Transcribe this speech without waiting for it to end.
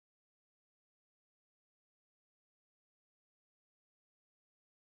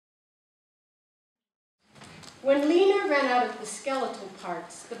When Lena ran out of the skeletal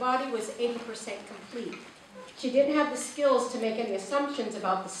parts, the body was 80% complete. She didn't have the skills to make any assumptions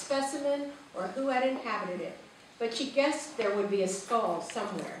about the specimen or who had inhabited it, but she guessed there would be a skull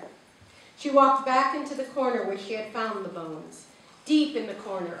somewhere. She walked back into the corner where she had found the bones. Deep in the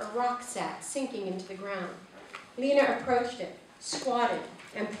corner, a rock sat, sinking into the ground. Lena approached it, squatted,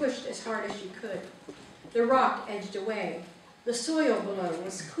 and pushed as hard as she could. The rock edged away. The soil below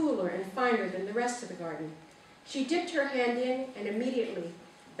was cooler and finer than the rest of the garden. She dipped her hand in and immediately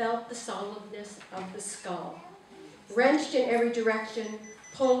felt the solidness of the skull. Wrenched in every direction,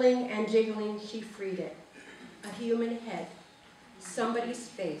 pulling and jiggling, she freed it. A human head, somebody's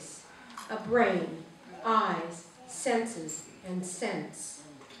face, a brain, eyes, senses, and sense.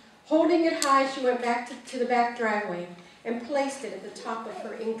 Holding it high, she went back to the back driveway and placed it at the top of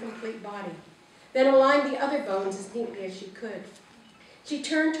her incomplete body, then aligned the other bones as neatly as she could. She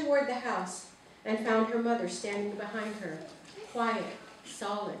turned toward the house and found her mother standing behind her, quiet,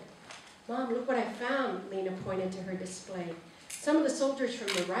 solid. "Mom, look what I found," Lena pointed to her display. "Some of the soldiers from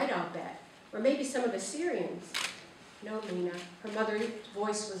the right, I'll bet, or maybe some of the Syrians." "No, Lena." Her mother's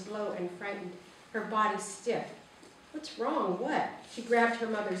voice was low and frightened, her body stiff. "What's wrong? What?" She grabbed her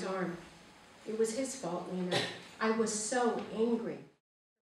mother's arm. "It was his fault, Lena. I was so angry."